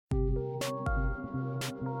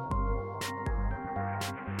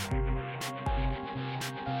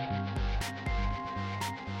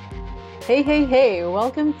Hey, hey, hey,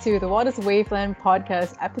 welcome to the What is Waveland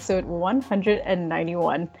podcast, episode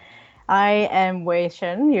 191. I am Wei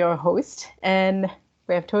Shen, your host, and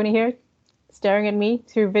we have Tony here staring at me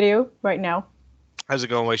through video right now. How's it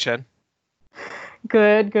going, Wei Shen?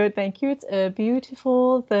 Good, good, thank you. It's a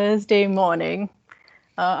beautiful Thursday morning.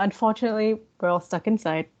 Unfortunately, we're all stuck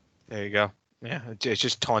inside. There you go. Yeah, it's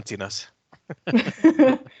just taunting us.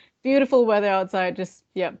 Beautiful weather outside, just,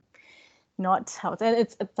 yeah, not outside.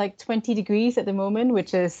 It's like 20 degrees at the moment,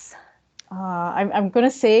 which is I'm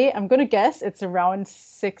gonna guess it's around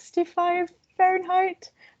 65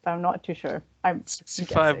 Fahrenheit, but I'm not too sure. I'm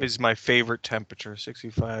 65 guessing. is my favorite temperature.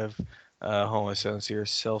 65, hold on, it here,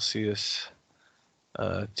 Celsius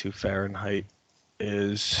to Fahrenheit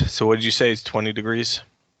is, so what did you say? It's 20 degrees?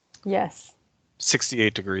 Yes.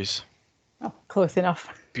 68 degrees. Oh, close enough.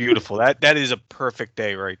 Beautiful. That is a perfect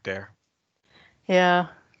day right there. Yeah.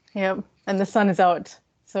 Yep. And the sun is out.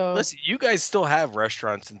 So Listen, you guys still have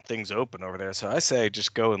restaurants and things open over there, so I say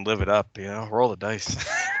just go and live it up, roll the dice.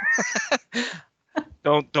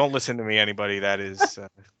 Don't listen to me, anybody. That is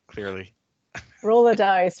clearly. roll the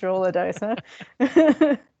dice, roll the dice, huh?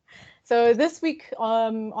 So this week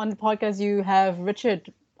on the podcast you have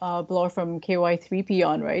Richard Bloor from KY3P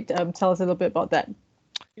on, right? Tell us a little bit about that.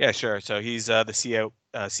 Yeah, sure. So he's the CEO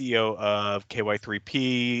of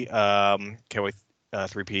KY3P.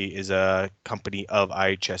 KY3P is a company of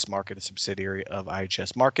IHS Market, a subsidiary of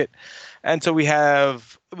IHS Market, and so we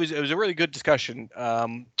have it was a really good discussion.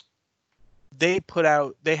 They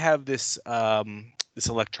have this this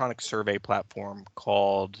electronic survey platform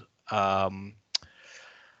called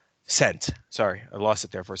Scent. Sorry, I lost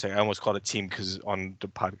it there for a second. I almost called it Team because on the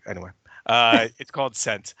pod anyway. It's called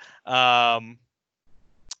Scent.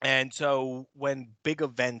 And so when big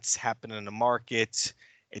events happen in the market,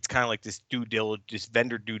 it's kind of like this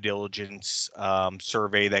vendor due diligence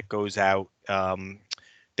survey that goes out.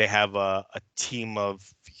 They have a team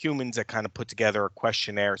of humans that kind of put together a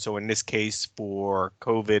questionnaire. So in this case, for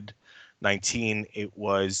COVID-19, it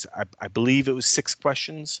was, I believe it was 6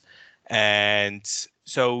 questions. And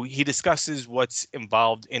so he discusses what's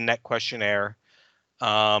involved in that questionnaire.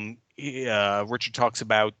 Richard talks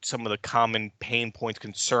about some of the common pain points,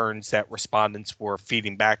 concerns that respondents were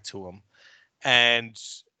feeding back to him, and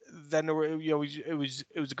then there were, it was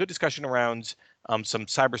a good discussion around some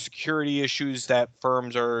cybersecurity issues that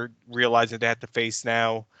firms are realizing they have to face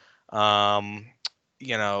now. Um,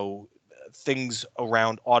 you know, Things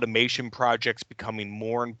around automation projects becoming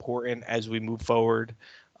more important as we move forward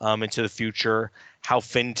into the future. How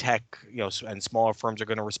fintech, and smaller firms are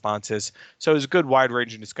going to respond to this. So it was a good,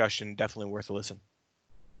 wide-ranging discussion. Definitely worth a listen.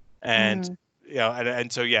 And Mm.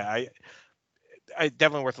 and so yeah, I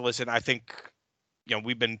definitely worth a listen. I think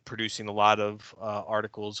we've been producing a lot of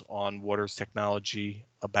articles on Waters Technology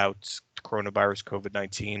about coronavirus,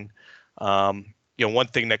 COVID-19. One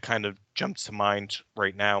thing that kind of jumps to mind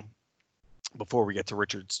right now, before we get to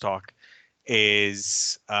Richard's talk,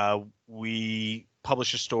 is we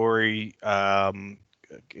published a story.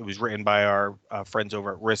 It was written by our friends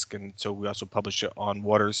over at Risk, and so we also published it on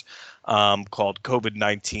Waters, called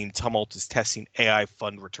 "COVID-19 Tumult is Testing AI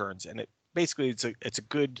Fund Returns," and it's a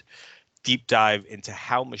good deep dive into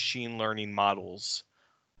how machine learning models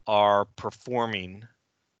are performing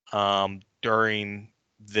during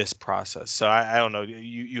this process. So I don't know.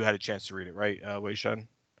 You had a chance to read it, right, Wei Shen?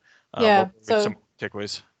 Yeah. What were So some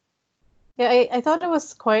takeaways? yeah, I thought it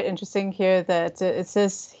was quite interesting here that it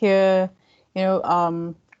says here,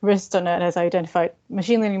 Risk.net has identified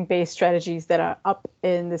machine learning based strategies that are up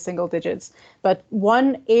in the single digits. But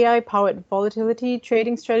one AI powered volatility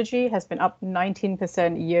trading strategy has been up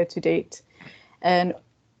 19% year to date. And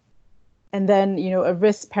then, a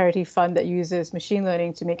risk parity fund that uses machine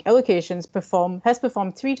learning to make allocations has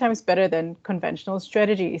performed 3 times better than conventional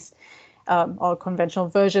strategies, or conventional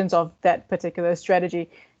versions of that particular strategy.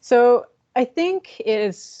 So I think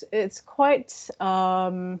it's quite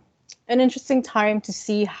an interesting time to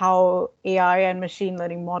see how AI and machine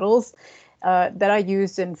learning models that are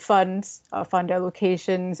used in funds, fund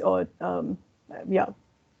allocations, or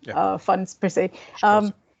funds per se.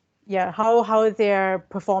 How they're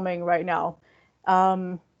performing right now.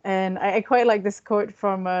 And I quite like this quote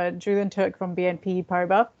from Julian Turk from BNP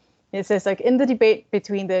Paribas. It says, like, in the debate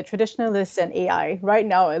between the traditionalists and AI, right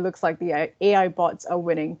now it looks like the AI bots are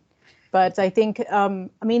winning. But I think,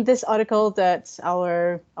 this article that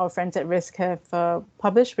our friends at Risk have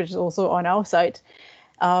published, which is also on our site,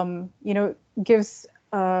 gives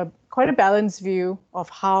quite a balanced view of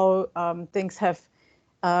how things have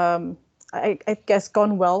I guess,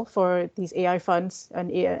 gone well for these AI funds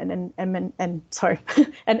and sorry,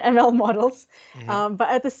 and ML models. Mm-hmm. But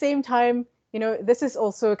at the same time, this is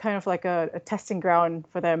also kind of like a testing ground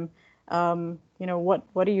for them.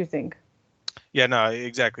 What do you think? Yeah, no,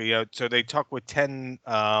 exactly. Yeah, so they talk with 10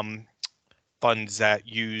 funds that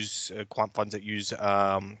use quant funds that use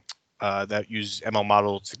ML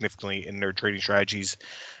models significantly in their trading strategies.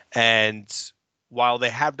 And while they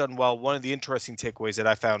have done well, one of the interesting takeaways that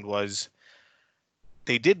I found was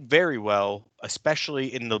they did very well, especially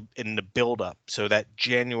in the build up. So that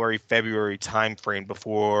January, February timeframe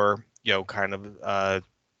before, kind of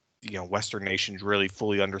Western nations really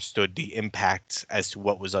fully understood the impact as to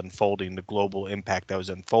what was unfolding, the global impact that was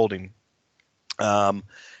unfolding. Um,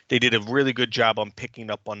 they did a really good job on picking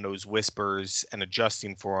up on those whispers and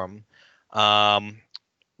adjusting for them.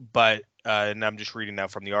 But and I'm just reading now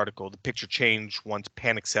from the article, the picture changed once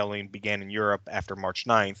panic selling began in Europe after March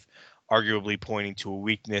 9th, arguably pointing to a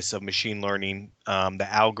weakness of machine learning. The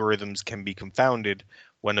algorithms can be confounded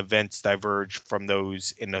when events diverge from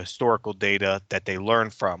those in the historical data that they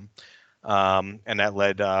learn from. And that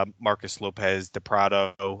led Marcus Lopez de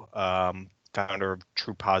Prado, founder of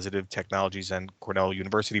True Positive Technologies and Cornell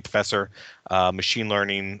University professor. Machine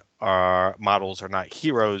learning models are not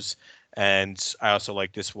heroes. And I also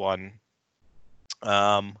like this one.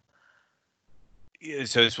 So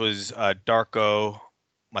this was Darko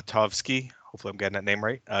Matovsky. Hopefully I'm getting that name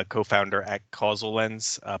right. Co-founder at Causal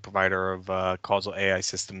Lens, provider of causal AI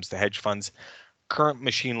systems to hedge funds. Current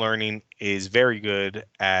machine learning is very good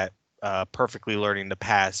at perfectly learning the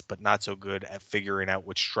past, but not so good at figuring out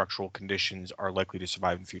which structural conditions are likely to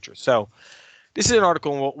survive in the future. So this is an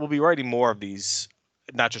article, and we'll be writing more of these,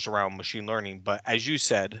 not just around machine learning, but as you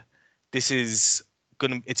said, it's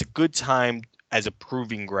a good time as a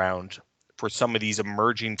proving ground for some of these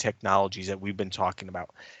emerging technologies that we've been talking about.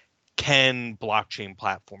 Can blockchain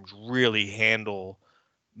platforms really handle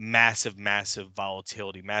massive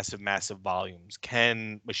volatility, massive volumes?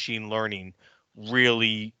 Can machine learning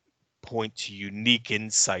really point to unique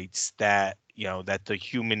insights that that the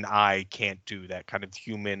human eye can't do? That kind of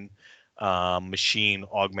human machine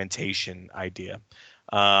augmentation idea.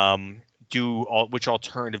 Um, which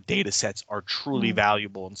alternative data sets are truly Mm.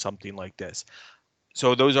 valuable in something like this?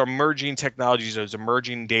 So those are emerging technologies, those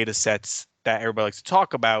emerging data sets that everybody likes to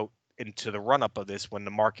talk about into the run up of this when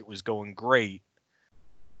the market was going great.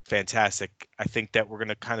 Fantastic. I think that we're going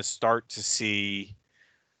to kind of start to see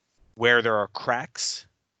where there are cracks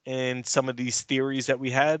in some of these theories that we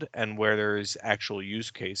had and where there's actual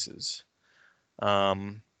use cases.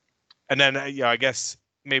 Um, and then, I guess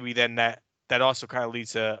maybe then that also kind of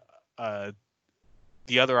leads to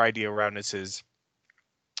the other idea around this is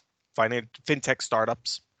fintech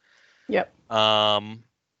startups. Yep.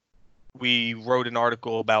 We wrote an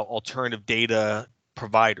article about alternative data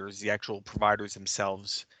providers, the actual providers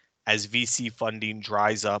themselves, as VC funding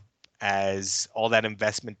dries up, as all that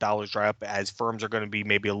investment dollars dry up, as firms are going to be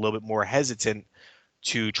maybe a little bit more hesitant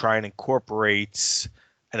to try and incorporate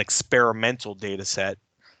an experimental data set.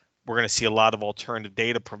 We're going to see a lot of alternative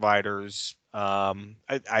data providers.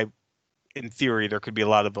 In theory, there could be a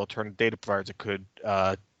lot of alternative data providers that could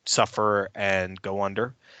suffer and go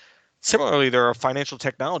under. Similarly, there are financial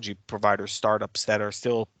technology provider startups that are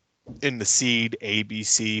still in the seed,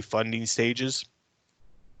 ABC funding stages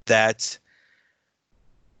that,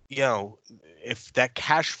 if that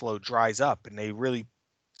cash flow dries up and they really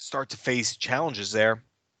start to face challenges there,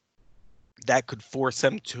 that could force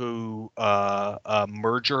them to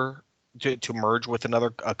merge with another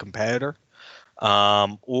competitor.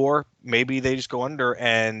 Or maybe they just go under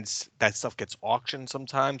and that stuff gets auctioned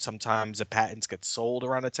sometimes. Sometimes the patents get sold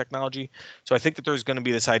around the technology. So I think that there's going to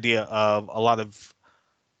be this idea of a lot of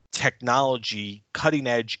technology, cutting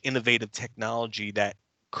edge, innovative technology that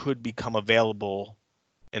could become available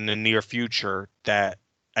in the near future that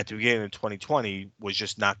at the beginning of 2020 was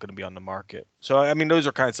just not going to be on the market. So, I mean, those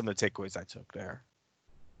are kind of some of the takeaways I took there.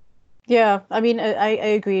 Yeah, I mean, I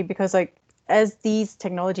agree because like as these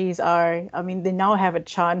technologies are, I mean, they now have a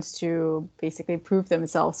chance to basically prove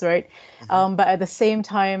themselves, right? Mm-hmm. But at the same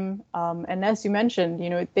time, and as you mentioned,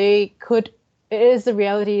 they could, it is the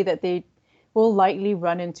reality that they will likely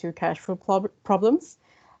run into cash flow problems.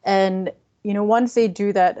 And, once they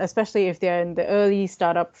do that, especially if they're in the early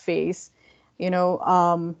startup phase,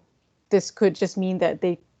 this could just mean that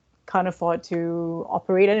they can't afford to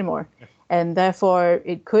operate anymore. And therefore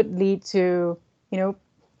it could lead to,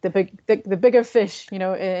 the bigger fish,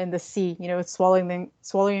 in the sea,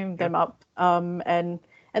 swallowing them up. And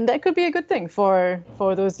that could be a good thing for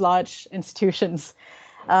those large institutions.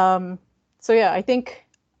 So yeah, I think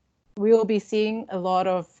we will be seeing a lot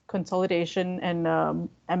of consolidation and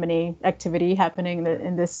M&A activity happening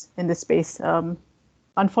in this space.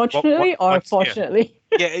 Unfortunately or Yeah, fortunately.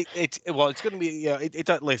 yeah. It's well, it's going to be. Yeah,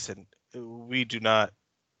 listen, we do not.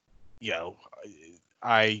 You know,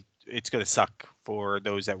 It's going to suck for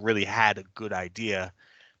those that really had a good idea.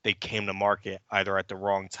 They came to market either at the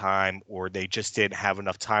wrong time or they just didn't have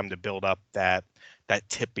enough time to build up that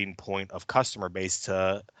tipping point of customer base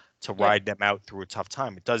to ride them out through a tough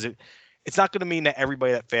time. It's not going to mean that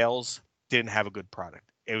everybody that fails didn't have a good product.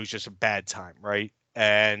 It was just a bad time, right?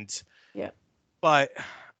 And Yeah. but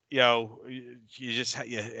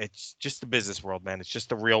it's just the business world, man. It's just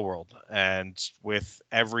the real world. And with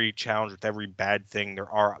every challenge, with every bad thing, there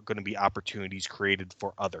are going to be opportunities created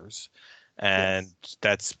for others. And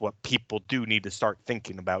that's what people do need to start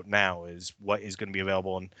thinking about now, is what is going to be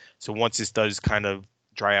available. And so once this does kind of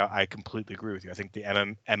dry out, I completely agree with you. I think the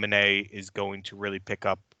M&A is going to really pick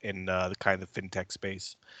up in the kind of fintech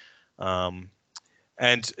space. And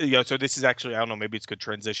so this is actually, I don't know, maybe it's a good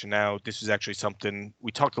transition now. This is actually something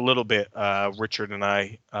we talked a little bit, Richard and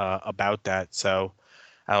I, about that. So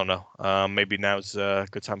I don't know, maybe now's a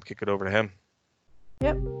good time to kick it over to him.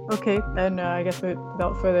 Yep. Okay. And I guess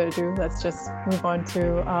without further ado, let's just move on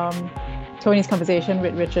to Tony's conversation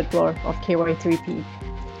with Richard Bloor of KY3P.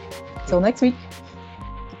 Till next week.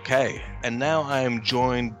 Okay, and now I'm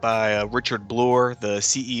joined by Richard Bloor, the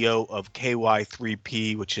CEO of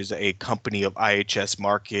KY3P, which is a company of IHS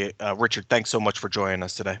Markit. Richard, thanks so much for joining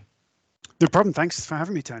us today. No problem. Thanks for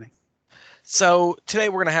having me, Tony. So today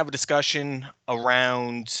we're going to have a discussion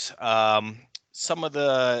around some of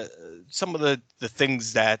the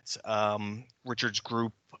things that Richard's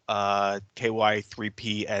group,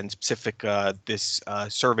 KY3P, and specific this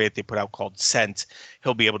survey that they put out called Scent.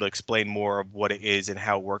 He'll be able to explain more of what it is and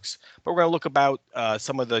how it works. But we're going to look about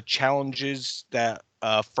some of the challenges that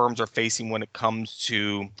firms are facing when it comes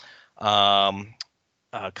to kind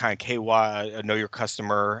of KY, know your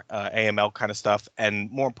customer, AML kind of stuff,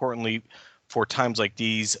 and more importantly, for times like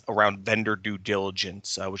these, around vendor due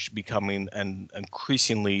diligence, which is becoming an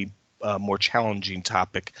increasingly more challenging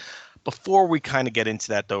topic. Before we kind of get into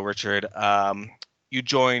that, though, Richard, you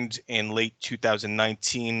joined in late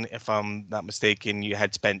 2019, if I'm not mistaken. You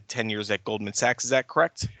had spent 10 years at Goldman Sachs. Is that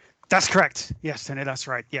correct? That's correct. Yes, Tony, that's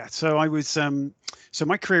right. Yeah. So I was. So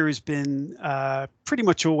my career has been pretty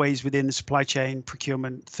much always within the supply chain,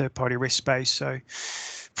 procurement, third-party risk space. So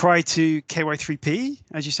prior to KY3P,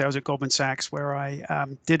 as you say, I was at Goldman Sachs, where I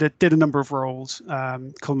did a number of roles,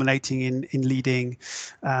 culminating in leading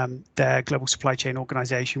their global supply chain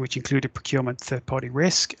organization, which included procurement, third-party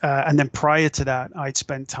risk. And then prior to that, I'd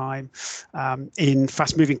spent time in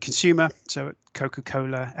fast-moving consumer, so at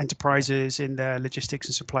Coca-Cola Enterprises in their logistics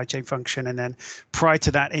and supply chain function, and then prior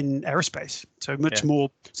to that in aerospace, so much more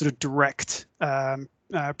sort of direct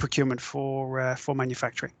procurement for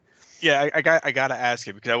manufacturing. Yeah, I got to ask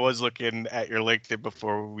you, because I was looking at your LinkedIn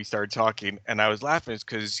before we started talking, and I was laughing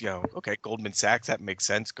because, okay, Goldman Sachs, that makes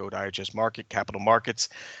sense. Go to IHS Markit, capital markets,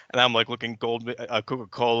 and I'm like looking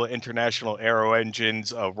Coca-Cola, International Aero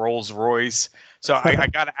Engines, Rolls-Royce. So I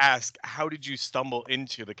got to ask, how did you stumble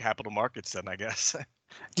into the capital markets then? I guess.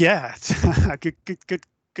 Yeah,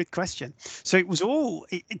 good question. So it was all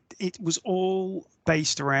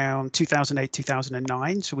based around 2008,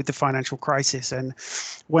 2009. So with the financial crisis, and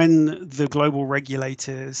when the global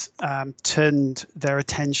regulators turned their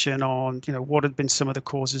attention on, what had been some of the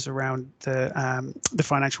causes around the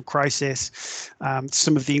financial crisis,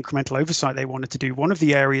 some of the incremental oversight they wanted to do. One of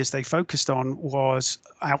the areas they focused on was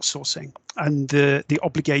outsourcing and the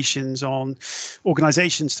obligations on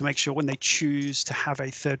organizations to make sure when they choose to have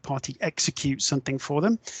a third party execute something for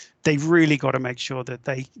them, they've really got to make sure that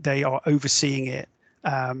they are overseeing it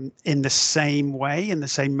in the same way, in the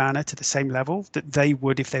same manner, to the same level that they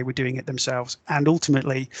would if they were doing it themselves. And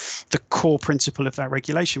ultimately, the core principle of that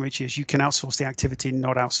regulation, which is you can outsource the activity,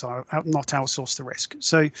 not outsource the risk.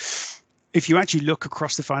 So if you actually look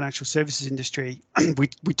across the financial services industry,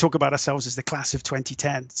 we talk about ourselves as the class of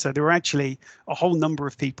 2010. So there were actually a whole number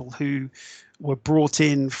of people who were brought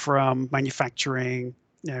in from manufacturing,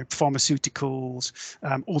 pharmaceuticals,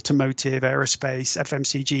 automotive, aerospace,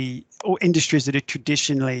 FMCG, or industries that had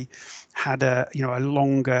traditionally had a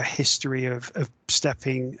longer history of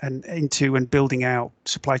stepping into and building out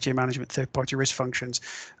supply chain management, third-party risk functions,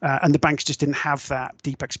 and the banks just didn't have that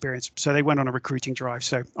deep experience. So they went on a recruiting drive.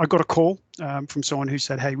 So I got a call from someone who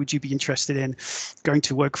said, "Hey, would you be interested in going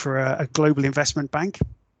to work for a global investment bank?"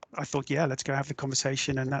 I thought, yeah, let's go have the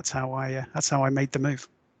conversation, and that's how I made the move.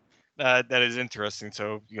 That is interesting.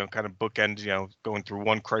 So, kind of bookend, going through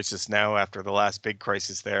one crisis now after the last big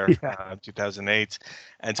crisis there, Yeah. 2008.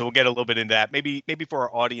 And so we'll get a little bit into that. Maybe for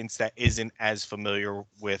our audience that isn't as familiar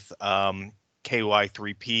with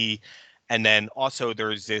KY3P. And then also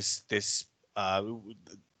there's this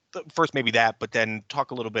first maybe that, but then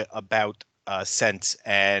talk a little bit about Scent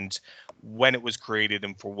and when it was created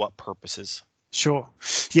and for what purposes. Sure.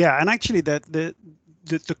 Yeah, and actually the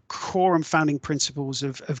core and founding principles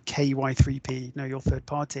of KY3P, know your third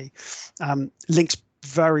party, links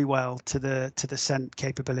very well to the Scent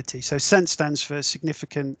capability. So Scent stands for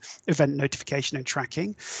significant event notification and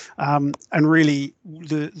tracking, and really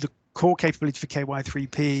the core capability for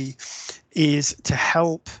KY3P is to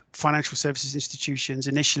help financial services institutions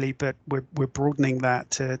initially, but we're broadening that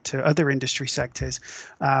to other industry sectors,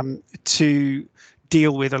 to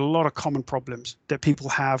deal with a lot of common problems that people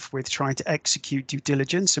have with trying to execute due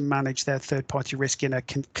diligence and manage their third-party risk in a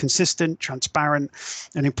consistent, transparent,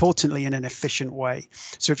 and importantly, in an efficient way.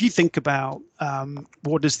 So if you think about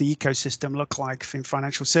what does the ecosystem look like in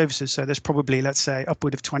financial services, so there's probably, let's say,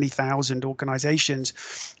 upward of 20,000 organizations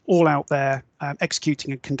all out there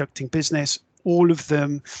executing and conducting business. All of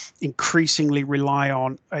them increasingly rely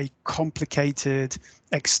on a complicated,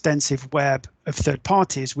 extensive web of third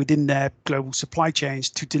parties within their global supply chains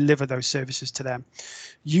to deliver those services to them.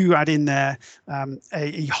 You add in there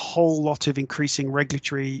a whole lot of increasing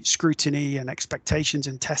regulatory scrutiny and expectations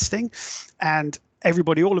and testing, and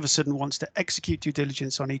everybody all of a sudden wants to execute due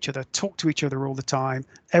diligence on each other, talk to each other all the time.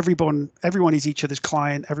 Everyone is each other's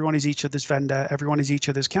client, everyone is each other's vendor, everyone is each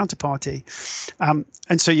other's counterparty.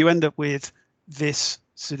 And so you end up with this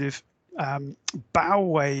sort of bow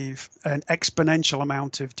wave, an exponential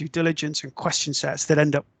amount of due diligence and question sets that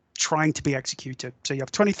end up trying to be executed. So you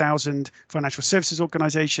have 20,000 financial services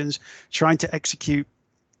organizations trying to execute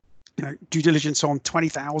due diligence on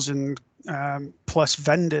 20,000 plus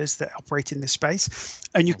vendors that operate in this space,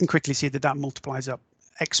 and you can quickly see that multiplies up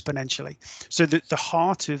exponentially. So the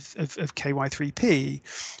heart of KY3P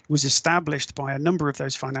was established by a number of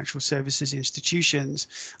those financial services institutions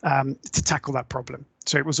to tackle that problem.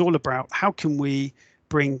 So it was all about how can we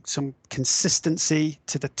bring some consistency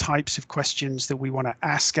to the types of questions that we want to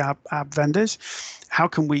ask our vendors. How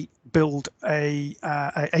can we build a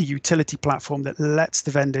utility platform that lets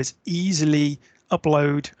the vendors easily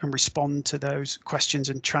upload and respond to those questions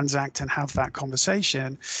and transact and have that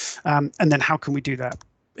conversation, and then how can we do that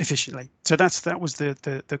efficiently? So that was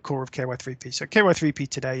the core of KY3P. So KY3P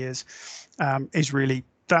today is really,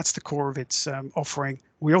 that's the core of its offering.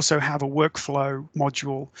 We also have a workflow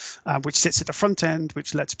module which sits at the front end,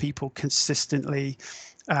 which lets people consistently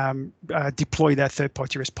deploy their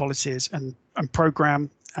third-party risk policies and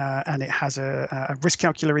program. And it has a risk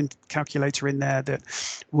calculator in there that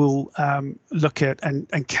will look at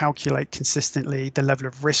and calculate consistently the level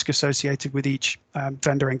of risk associated with each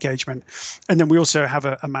vendor engagement. And then we also have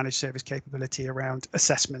a managed service capability around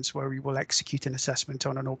assessments, where we will execute an assessment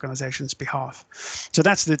on an organization's behalf. So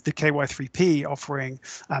that's the KY3P offering.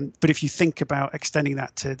 But if you think about extending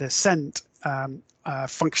that to the Scent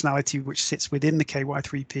functionality which sits within the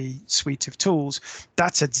KY3P suite of tools,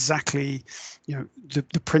 that's exactly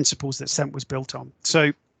the principles that Scent was built on.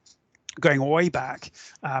 So going way back,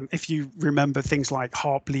 if you remember things like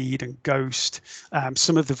Heartbleed and Ghost,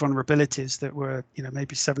 some of the vulnerabilities that were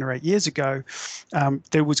maybe 7 or 8 years ago,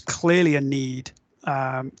 there was clearly a need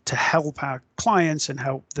to help our clients and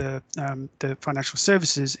help the financial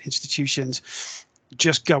services institutions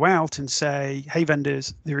just go out and say, hey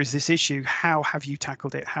vendors, there is this issue. How have you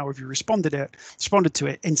tackled it? How have you responded to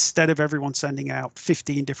it, instead of everyone sending out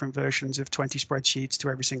 15 different versions of 20 spreadsheets to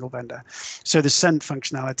every single vendor. So the Scent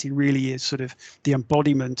functionality really is sort of the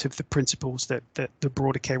embodiment of the principles that the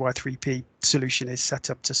broader KY3P solution is set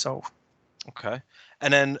up to solve. Okay.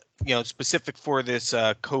 And then, specific for this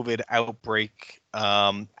COVID outbreak,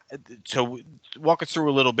 so walk us through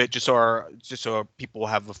a little bit, just so people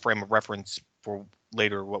have a frame of reference for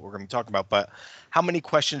later what we're going to talk about. But how many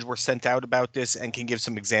questions were sent out about this, and can give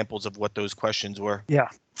some examples of what those questions were?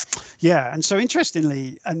 Yeah, and so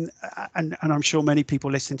interestingly, and I'm sure many people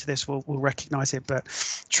listening to this will recognize it, but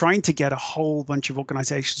trying to get a whole bunch of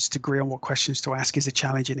organizations to agree on what questions to ask is a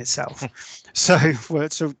challenge in itself.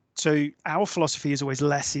 So our philosophy is always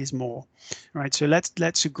less is more, right? So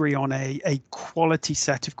let's agree on a quality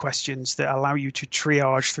set of questions that allow you to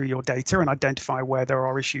triage through your data and identify where there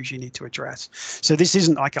are issues you need to address. So this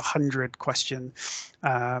isn't like 100 question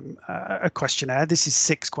a questionnaire. This is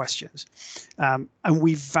 6 questions, and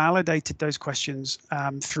we validated those questions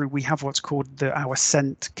through. We have what's called our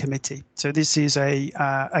Scent committee. So this is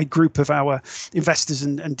a group of our investors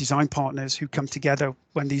and design partners who come together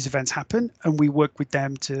when these events happen, and we work with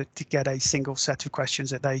them to get a single set of questions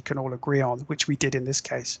that they can all agree on, which we did in this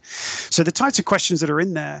case. So the types of questions that are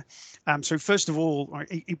in there. So first of all,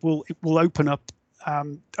 it will open up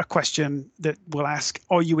a question that will ask,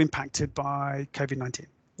 are you impacted by COVID-19?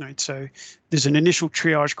 Right. So there's an initial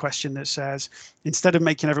triage question that says, instead of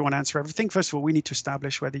making everyone answer everything, first of all, we need to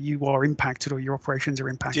establish whether you are impacted or your operations are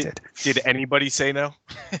impacted. Did anybody say no?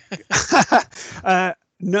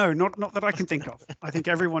 No, not that I can think of. I think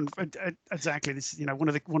everyone exactly. This, one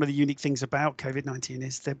of the unique things about COVID-19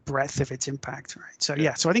 is the breadth of its impact, right? So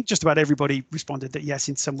yeah, so I think just about everybody responded that yes,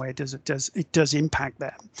 in some way it does impact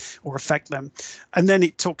them or affect them. And then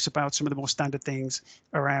it talks about some of the more standard things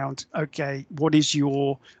around, okay, what is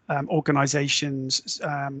your organization's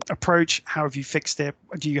approach? How have you fixed it?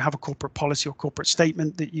 Do you have a corporate policy or corporate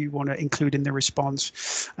statement that you want to include in the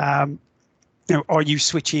response? Are you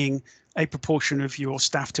switching a proportion of your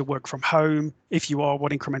staff to work from home? If you are,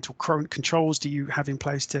 what incremental controls do you have in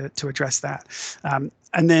place to address that?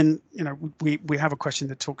 And then, we have a question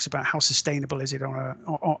that talks about how sustainable is it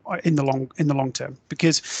in the long term?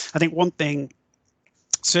 Because I think one thing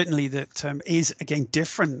certainly that is again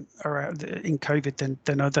different in COVID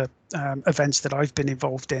than other events that I've been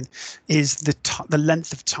involved in is the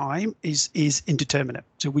length of time is indeterminate.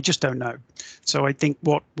 So we just don't know. So I think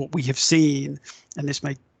what we have seen, and this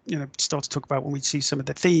may start to talk about when we see some of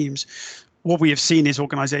the themes, what we have seen is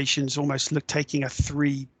organizations almost taking a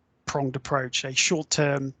three-pronged approach: a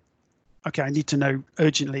short-term, okay, I need to know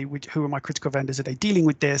urgently who are my critical vendors, are they dealing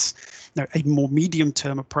with this? A more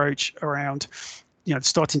medium-term approach around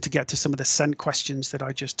starting to get to some of the send questions that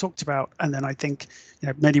I just talked about. And then I think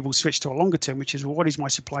many will switch to a longer term, which is, well, what is my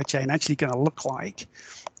supply chain actually going to look like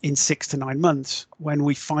in 6 to 9 months when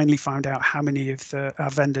we finally find out how many of our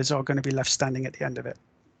vendors are going to be left standing at the end of it?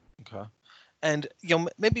 Okay. And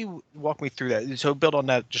maybe walk me through that. So build on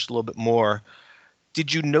that just a little bit more.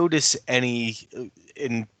 Did you notice any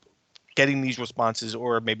in getting these responses,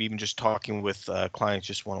 or maybe even just talking with clients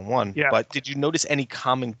just one-on-one? Yeah. But did you notice any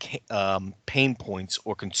common pain points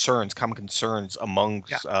or common concerns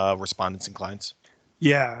amongst respondents and clients?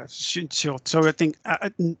 Yeah, sure. So I think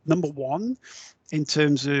number one, in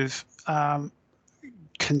terms of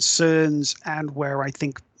concerns and where I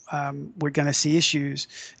think we're going to see issues,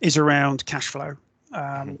 is around cash flow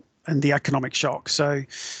and the economic shock. So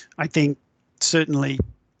I think certainly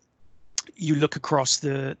you look across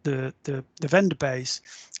the vendor base,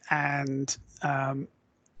 and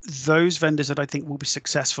those vendors that I think will be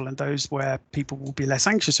successful and those where people will be less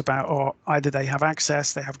anxious about are either they have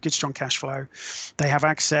access, they have good strong cash flow, they have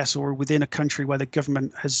access, or within a country where the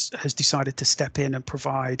government has decided to step in and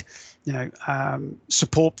provide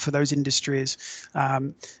support for those industries.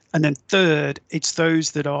 And then third, it's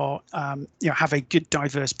those that are have a good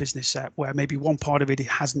diverse business set where maybe one part of it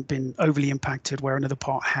hasn't been overly impacted where another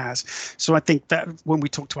part has. So I think that when we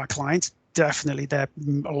talk to our clients, definitely a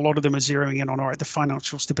lot of them are zeroing in on, all right, the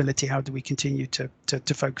financial stability, how do we continue to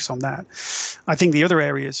focus on that? I think the other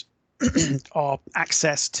areas are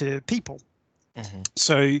access to people. Mm-hmm.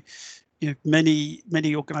 So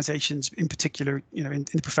many organizations, in particular, in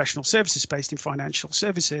the professional services space, in financial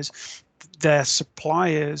services, their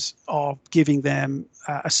suppliers are giving them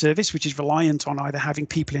a service which is reliant on either having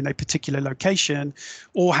people in a particular location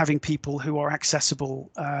or having people who are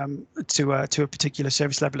accessible to a particular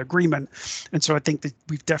service level agreement. And so I think that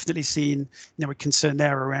we've definitely seen a concern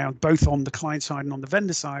there around both on the client side and on the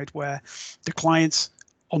vendor side, where the clients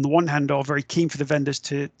on the one hand are very keen for the vendors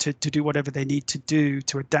to do whatever they need to do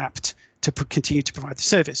to adapt to continue to provide the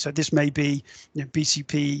service. So this may be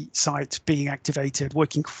BCP sites being activated,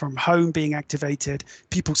 working from home being activated,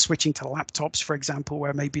 people switching to laptops, for example,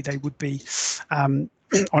 where maybe they would be on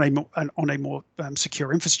a more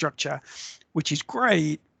secure infrastructure, which is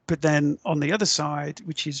great. But then on the other side,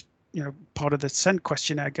 which is part of the send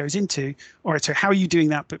questionnaire goes into, all right, so how are you doing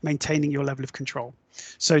that but maintaining your level of control?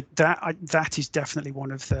 So that is definitely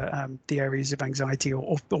one of the areas of anxiety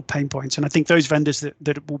or pain points. And I think those vendors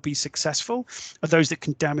that will be successful are those that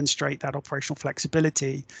can demonstrate that operational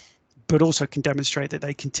flexibility, but also can demonstrate that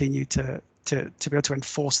they continue to be able to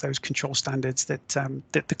enforce those control standards that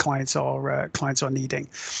the clients are needing.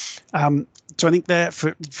 So I think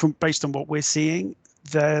from based on what we're seeing,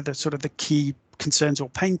 they're the sort of the key concerns or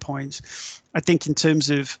pain points. I think in terms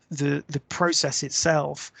of the process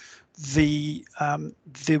itself, the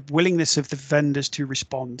willingness of the vendors to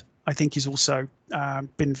respond, I think, is also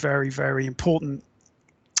been very, very important.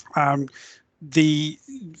 If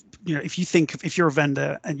you're a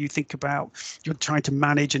vendor and you think about you're trying to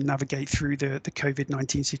manage and navigate through the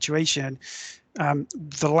COVID-19 situation,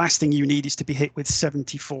 the last thing you need is to be hit with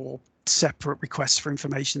 74 separate requests for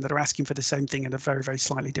information that are asking for the same thing in a very, very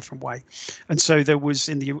slightly different way. And so there was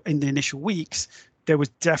in the initial weeks, there was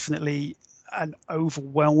definitely an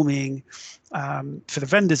overwhelming, for the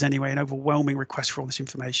vendors anyway, an overwhelming request for all this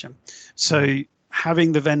information. So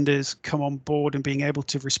having the vendors come on board and being able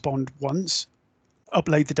to respond once,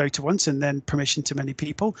 upload the data once, and then permission to many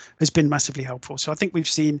people has been massively helpful. So I think we've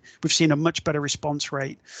seen a much better response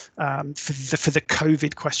rate for the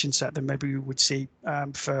COVID question set than maybe we would see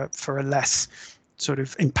for a less sort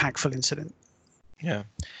of impactful incident. Yeah.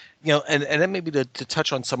 And then maybe to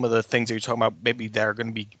touch on some of the things that you're talking about, maybe there are going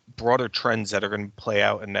to be broader trends that are going to play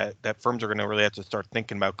out and that firms are going to really have to start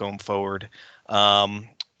thinking about going forward.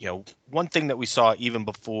 One thing that we saw even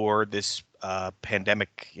before this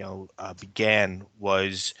pandemic, began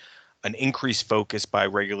was an increased focus by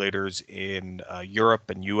regulators in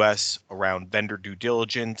Europe and US around vendor due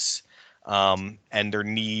diligence and their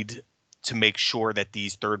need to make sure that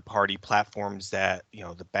these third-party platforms that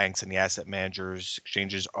the banks and the asset managers,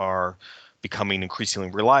 exchanges are becoming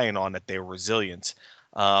increasingly reliant on, that they're resilient.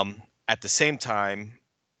 At the same time,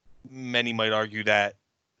 many might argue that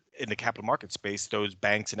in the capital market space, those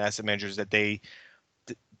banks and asset managers that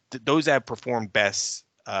those that have performed best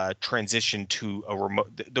transition to a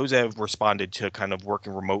remote. Those that have responded to kind of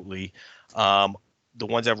working remotely. The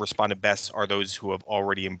ones that have responded best are those who have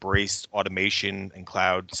already embraced automation and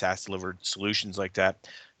cloud SaaS delivered solutions like that.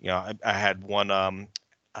 I had one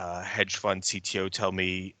hedge fund CTO tell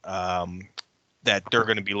me that they're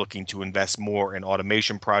going to be looking to invest more in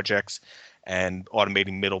automation projects and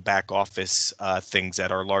automating middle back office things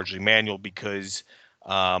that are largely manual because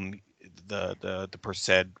the person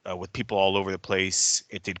said with people all over the place,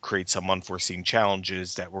 it did create some unforeseen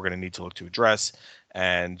challenges that we're going to need to look to address.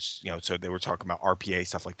 And, so they were talking about RPA,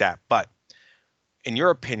 stuff like that. But in your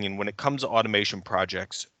opinion, when it comes to automation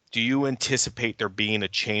projects, do you anticipate there being a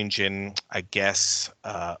change in,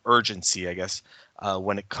 urgency,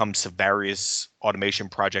 when it comes to various automation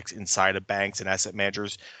projects inside of banks and asset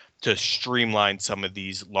managers to streamline some of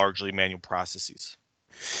these largely manual processes?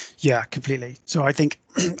 Yeah, completely. So I think,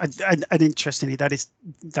 and interestingly, that is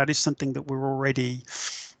something that we're already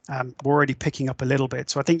picking up a little bit.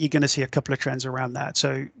 So I think you're going to see a couple of trends around that.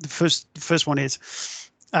 So the first one is,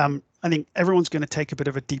 I think everyone's going to take a bit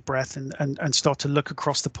of a deep breath and start to look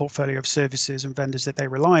across the portfolio of services and vendors that they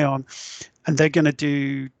rely on, and they're going to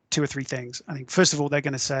do two or three things. I think first of all, they're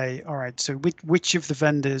going to say, all right, so which of the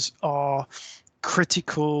vendors are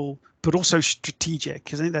critical but also strategic?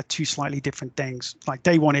 Because I think they're two slightly different things. Like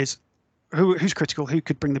day one is who's critical, who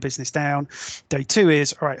could bring the business down. Day two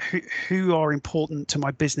is, all right, who are important to my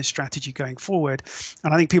business strategy going forward?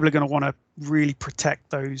 And I think people are going to want to really protect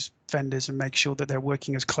those vendors and make sure that they're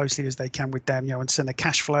working as closely as they can with them, and send a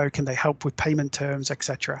cash flow, can they help with payment terms,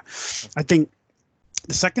 etc. I think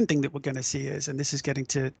the second thing that we're going to see is, and this is getting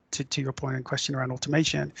to your point and question around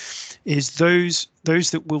automation, is those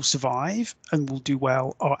that will survive and will do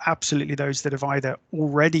well are absolutely those that have either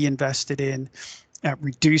already invested in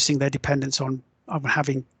reducing their dependence on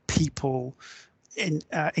having people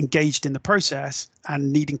engaged in the process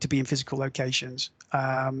and needing to be in physical locations,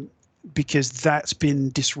 because that's been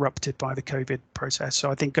disrupted by the COVID process. So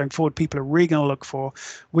I think going forward, people are really going to look for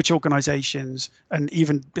which organizations and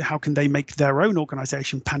even how can they make their own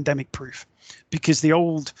organization pandemic proof. Because the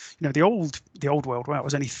old world, well, it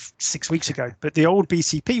was only 6 weeks ago, but the old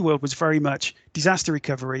BCP world was very much disaster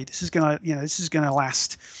recovery. This is going to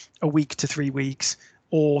last a week to 3 weeks,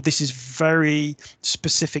 or this is very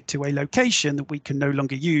specific to a location that we can no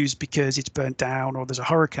longer use because it's burnt down or there's a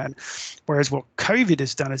hurricane. Whereas what COVID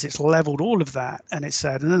has done is it's leveled all of that and it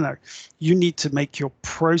said, no, you need to make your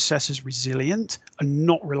processes resilient and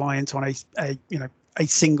not reliant on a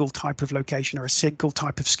single type of location or a single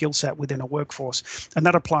type of skill set within a workforce. And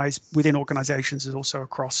that applies within organizations and also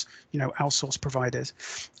across, outsourced providers.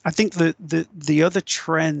 I think the other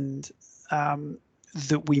trend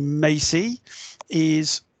that we may see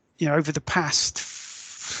is, over the past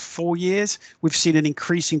 4 years, we've seen an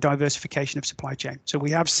increasing diversification of supply chain. So we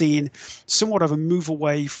have seen somewhat of a move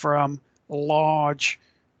away from large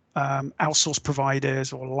outsourced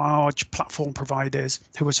providers or large platform providers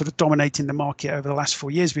who are sort of dominating the market over the last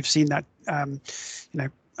 4 years. We've seen that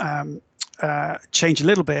change a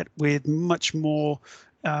little bit with much more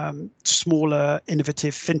smaller,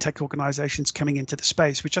 innovative fintech organizations coming into the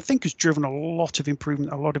space, which I think has driven a lot of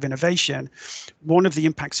improvement, a lot of innovation. One of the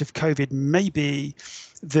impacts of COVID may be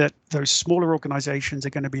that those smaller organizations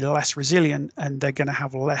are going to be less resilient and they're going to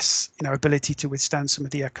have less, ability to withstand some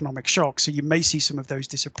of the economic shocks. So you may see some of those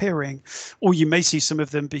disappearing, or you may see some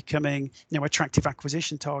of them becoming, attractive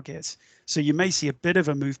acquisition targets. So you may see a bit of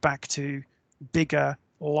a move back to bigger,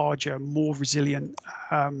 larger, more resilient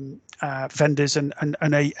vendors and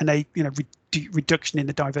a reduction in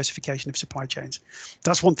the diversification of supply chains.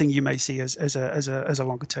 That's one thing you may see as a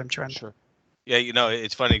longer term trend. Sure. Yeah,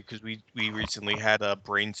 it's funny because we recently had a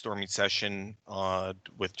brainstorming session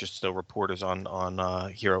with just the reporters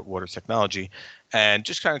on here at Waters Technology, and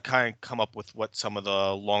just kind of come up with what some of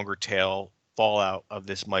the longer tail fallout of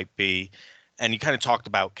this might be. And you kind of talked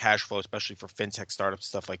about cash flow, especially for fintech startups,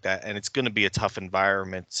 stuff like that. And it's going to be a tough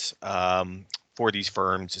environment for these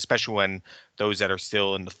firms, especially when those that are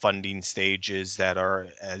still in the funding stages, that are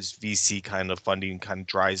as VC kind of funding kind of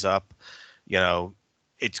dries up,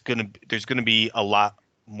 there's going to be a lot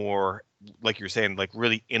more, like you're saying, like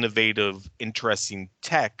really innovative, interesting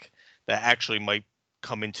tech that actually might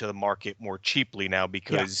come into the market more cheaply now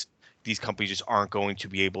because these companies just aren't going to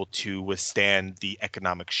be able to withstand the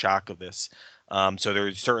economic shock of this. So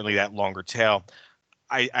there's certainly that longer tail.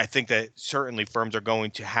 I think that certainly firms are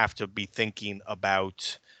going to have to be thinking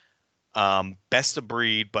about best of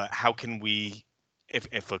breed, but how can we,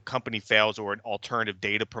 if a company fails or an alternative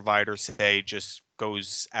data provider, say, just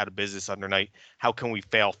goes out of business undernight, how can we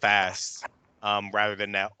fail fast rather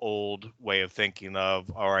than that old way of thinking of,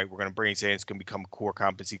 all right, we're going to bring it in, it's going to become a core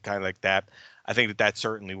competency, kind of like that. I think that that's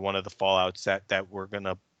certainly one of the fallouts that we're going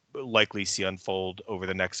to likely see unfold over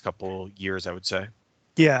the next couple years, I would say.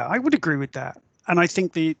 Yeah, I would agree with that. And I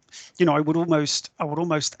think I would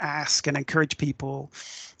almost ask and encourage people,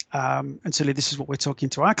 and certainly this is what we're talking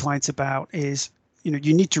to our clients about, is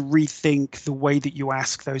you need to rethink the way that you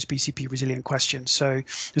ask those BCP resilient questions. So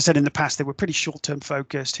as I said in the past, they were pretty short-term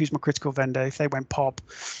focused. Who's my critical vendor? If they went pop,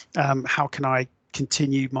 how can I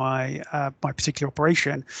continue my particular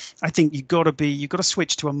operation? I think you've got to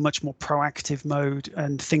switch to a much more proactive mode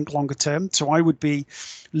and think longer term. So I would be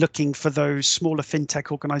looking for those smaller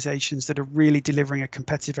fintech organizations that are really delivering a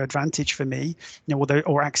competitive advantage for me,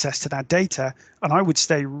 or access to that data, and I would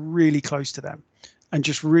stay really close to them and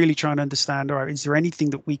just really try and understand, all right, is there anything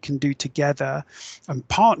that we can do together and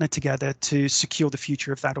partner together to secure the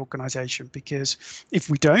future of that organization? Because if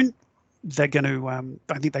we don't, they're going to,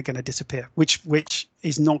 I think they're going to disappear, which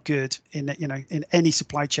is not good in any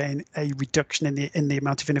supply chain. A reduction in the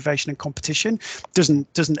amount of innovation and competition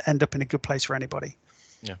doesn't end up in a good place for anybody.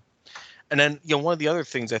 Yeah, and then one of the other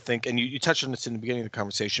things I think, and you touched on this in the beginning of the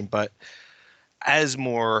conversation, but as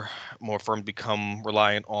more firms become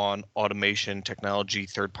reliant on automation, technology,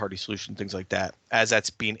 third-party solutions, things like that, as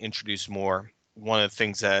that's being introduced more, one of the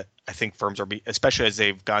things that I think firms are, especially as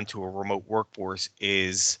they've gone to a remote workforce,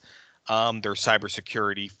 is their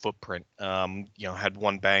cybersecurity footprint. Had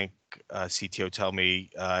one bank CTO tell me,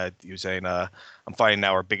 he was saying, I'm finding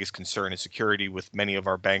now our biggest concern is security. With many of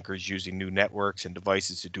our bankers using new networks and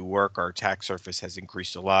devices to do work, our attack surface has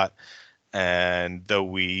increased a lot. And though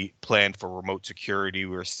we planned for remote security,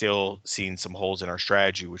 we're still seeing some holes in our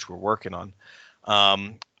strategy, which we're working on.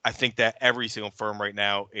 I think that every single firm right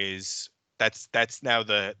now that's now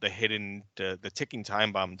the hidden, the ticking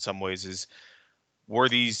time bomb in some ways is, were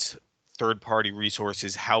these third-party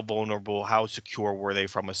resources, how vulnerable, how secure were they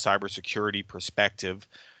from a cybersecurity perspective?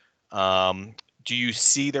 Do you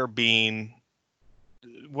see there being,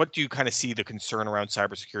 what do you kind of see the concern around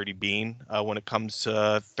cybersecurity being when it comes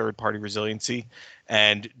to third-party resiliency?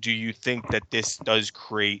 And do you think that this does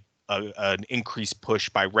create an increased push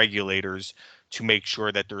by regulators to make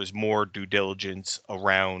sure that there's more due diligence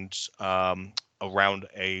around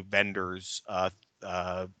a vendor's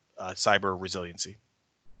cyber resiliency?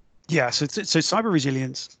 Yeah, so cyber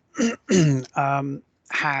resilience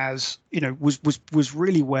has, was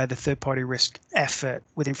really where the third-party risk effort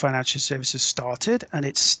within financial services started, and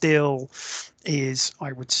it still is,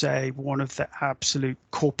 I would say, one of the absolute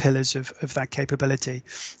core pillars of that capability.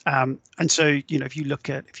 And so, if you look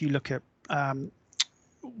at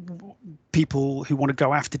people who want to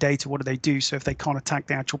go after data, what do they do? So if they can't attack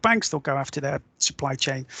the actual banks, they'll go after their supply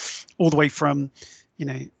chain, all the way from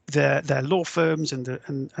their law firms and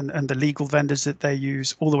the legal vendors that they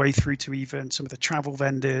use, all the way through to even some of the travel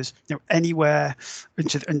vendors, anywhere,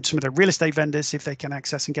 and some of the real estate vendors, if they can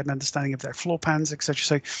access and get an understanding of their floor plans, etc.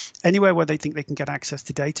 So anywhere where they think they can get access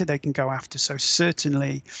to data, they can go after. So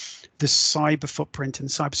certainly the cyber footprint and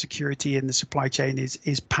cybersecurity in the supply chain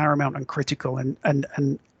is paramount and critical, and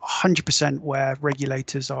 100% where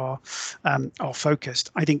regulators are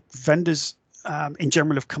focused. I think vendors in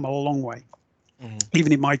general have come a long way. Mm-hmm.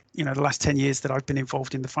 Even in my, the last 10 years that I've been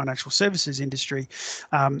involved in the financial services industry,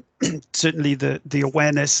 certainly the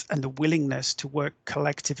awareness and the willingness to work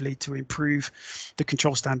collectively to improve the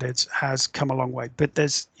control standards has come a long way. But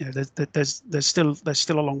there's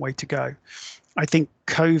still a long way to go. I think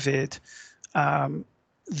COVID,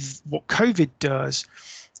 what COVID does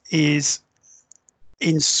is,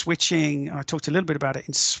 in switching, I talked a little bit about it,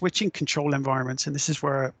 in switching control environments, and this is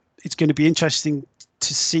where it's going to be interesting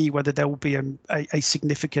to see whether there will be a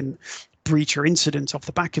significant breach or incident off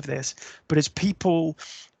the back of this. But as people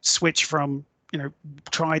switch from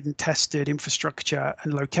tried and tested infrastructure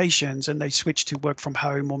and locations, and they switch to work from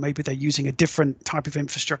home, or maybe they're using a different type of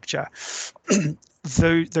infrastructure,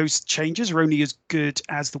 those changes are only as good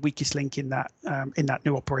as the weakest link in that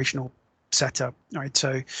new operational setup. Right,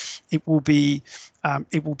 so it will be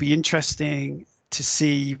interesting to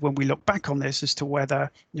see when we look back on this as to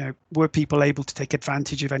whether were people able to take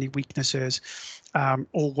advantage of any weaknesses,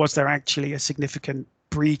 or was there actually a significant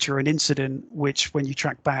breach or an incident which, when you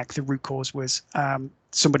track back, the root cause was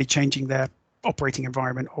somebody changing their operating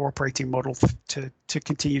environment or operating model to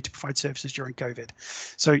continue to provide services during COVID.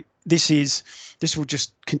 So this will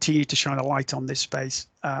just continue to shine a light on this space,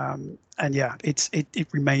 and yeah, it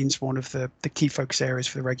remains one of the key focus areas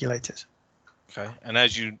for the regulators. Okay, and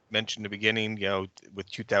as you mentioned in the beginning, with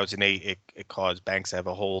 2008, it caused banks to have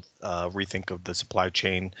a whole rethink of the supply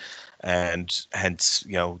chain, and hence,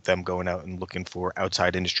 them going out and looking for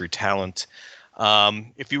outside industry talent.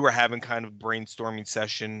 If you were having kind of brainstorming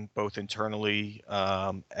session, both internally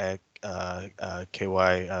at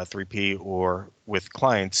KY3P or with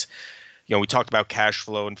clients, we talked about cash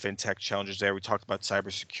flow and fintech challenges there. We talked about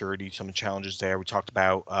cybersecurity, some challenges there. We talked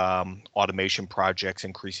about automation projects,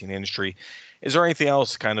 increasing the industry. Is there anything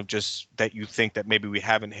else kind of just that you think that maybe we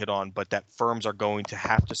haven't hit on, but that firms are going to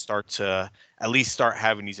have to start to at least start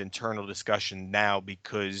having these internal discussions now,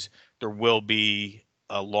 because there will be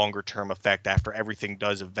a longer term effect after everything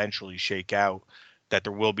does eventually shake out, that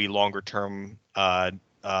there will be longer term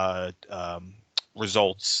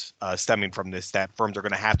results stemming from this, that firms are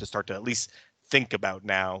going to have to start to at least think about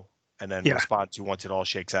now and then respond to once it all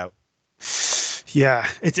shakes out? Yeah,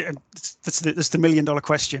 that's the $1 million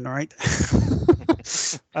question, right?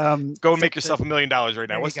 Go and make yourself $1 million right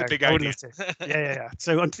now. What's the big idea? Yeah.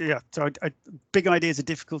 So big ideas are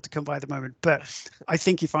difficult to come by at the moment. But I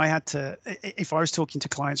think if I was talking to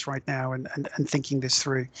clients right now and thinking this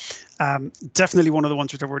through, definitely one of the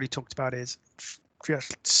ones which I've already talked about is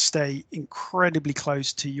just stay incredibly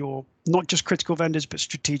close to your, not just critical vendors, but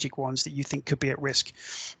strategic ones that you think could be at risk,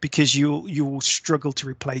 because you will struggle to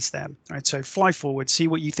replace them. Right. So fly forward, see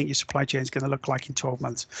what you think your supply chain is going to look like in 12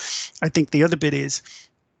 months. I think the other bit is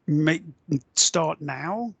start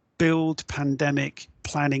now, build pandemic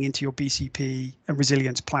planning into your BCP and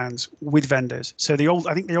resilience plans with vendors. So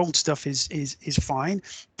I think the old stuff is fine,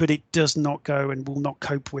 but it does not go and will not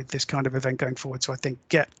cope with this kind of event going forward. So I think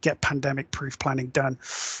get pandemic proof planning done,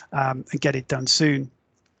 and get it done soon.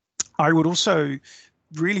 I would also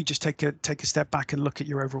really just take a step back and look at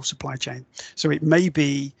your overall supply chain. So it may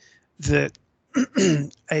be that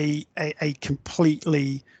a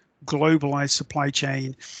completely globalized supply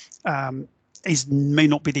chain may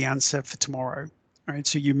not be the answer for tomorrow. Right,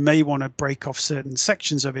 so you may want to break off certain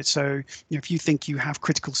sections of it. So if you think you have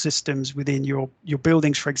critical systems within your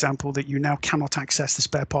buildings, for example, that you now cannot access the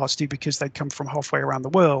spare parts to because they come from halfway around the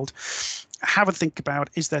world, have a think about,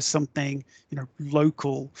 is there something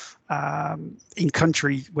local in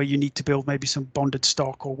country where you need to build maybe some bonded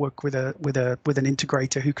stock, or work with an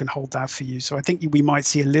integrator who can hold that for you. So I think we might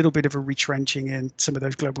see a little bit of a retrenching in some of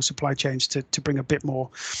those global supply chains to bring a bit more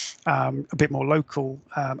local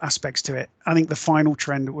aspects to it. I think the final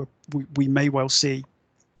trend that we may well see,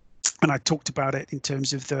 and I talked about it in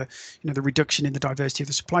terms of the reduction in the diversity of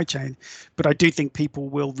the supply chain, but I do think people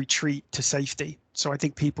will retreat to safety. So I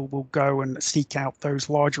think people will go and seek out those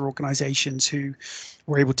larger organizations who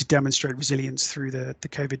were able to demonstrate resilience through the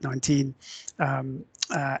COVID-19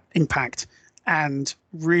 impact, and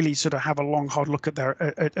really sort of have a long, hard look at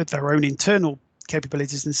their own internal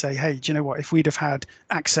capabilities and say, hey, do you know what? If we'd have had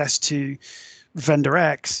access to vendor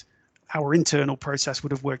X, our internal process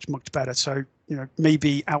would have worked much better. So,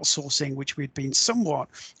 maybe outsourcing, which we'd been somewhat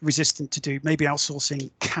resistant to do, maybe outsourcing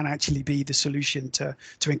can actually be the solution to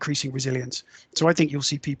increasing resilience. So I think you'll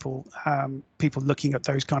see people looking at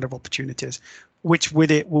those kind of opportunities, which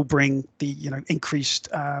with it will bring the increased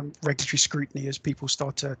regulatory scrutiny as people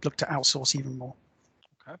start to look to outsource even more.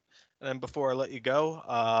 Okay. And then before I let you go,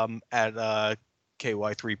 at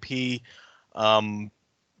KY3P,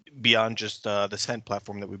 beyond just the Scent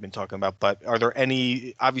platform that we've been talking about, but are there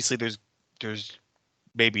any? Obviously, there's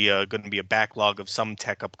maybe going to be a backlog of some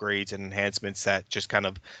tech upgrades and enhancements that just kind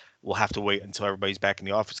of we'll have to wait until everybody's back in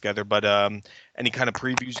the office together. But any kind of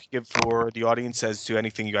previews you give for the audience as to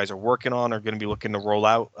anything you guys are working on or going to be looking to roll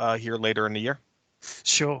out here later in the year?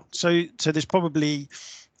 Sure. So there's probably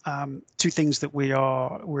two things that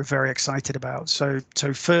we're very excited about. So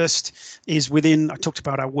first is I talked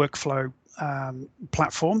about our workflow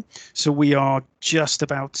platform. So we are just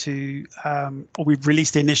about to, or we've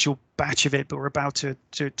released the initial batch of it, but we're about to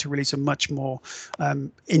release a much more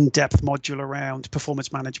in-depth module around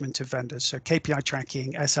performance management of vendors. So KPI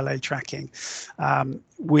tracking, SLA tracking,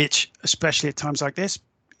 which especially at times like this,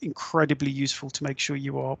 incredibly useful to make sure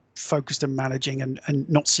you are focused and managing and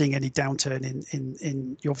not seeing any downturn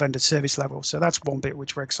in your vendor service level. So that's one bit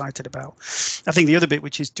which we're excited about. I think the other bit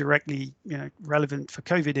which is directly relevant for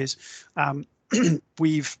COVID is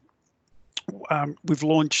we've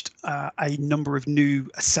launched a number of new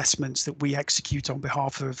assessments that we execute on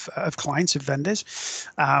behalf of clients, of vendors.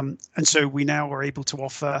 And so we now are able to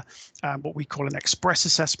offer what we call an express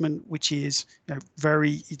assessment, which is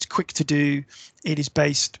it's quick to do. It is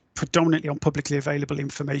based predominantly on publicly available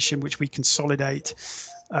information, which we consolidate.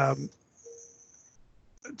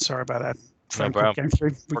 Sorry about that. Phone call came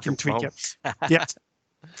through. We can tweak it. Yeah.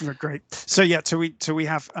 Great. So we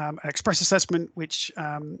have an express assessment, which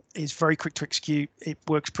is very quick to execute. It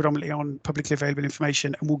works predominantly on publicly available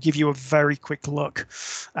information, and will give you a very quick look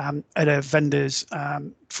at a vendor's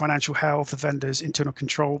financial health, the vendor's internal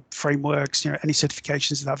control frameworks, any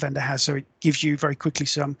certifications that vendor has. So it gives you very quickly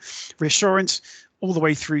some reassurance, all the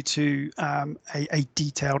way through to a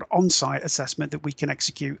detailed on-site assessment that we can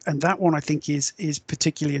execute. And that one I think is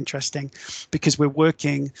particularly interesting because we're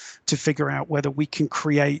working to figure out whether we can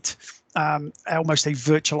create almost a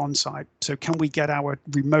virtual on-site. So can we get our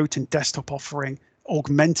remote and desktop offering,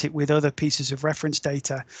 augment it with other pieces of reference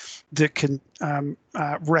data that can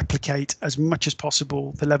replicate as much as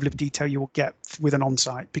possible the level of detail you will get with an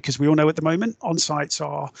on-site, because we all know at the moment on-sites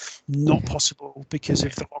are not possible because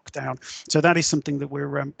of the lockdown. So that is something that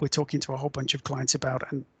we're talking to a whole bunch of clients about,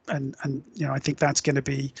 and I think that's going to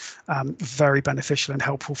be very beneficial and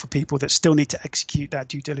helpful for people that still need to execute that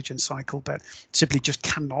due diligence cycle, but simply just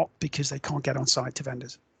cannot because they can't get on site to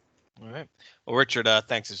vendors. All right. Well, Richard,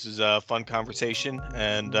 thanks. This was a fun conversation,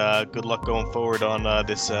 and good luck going forward on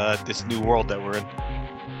this new world that we're in.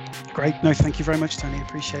 Great. No, thank you very much, Tony.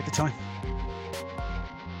 Appreciate the time.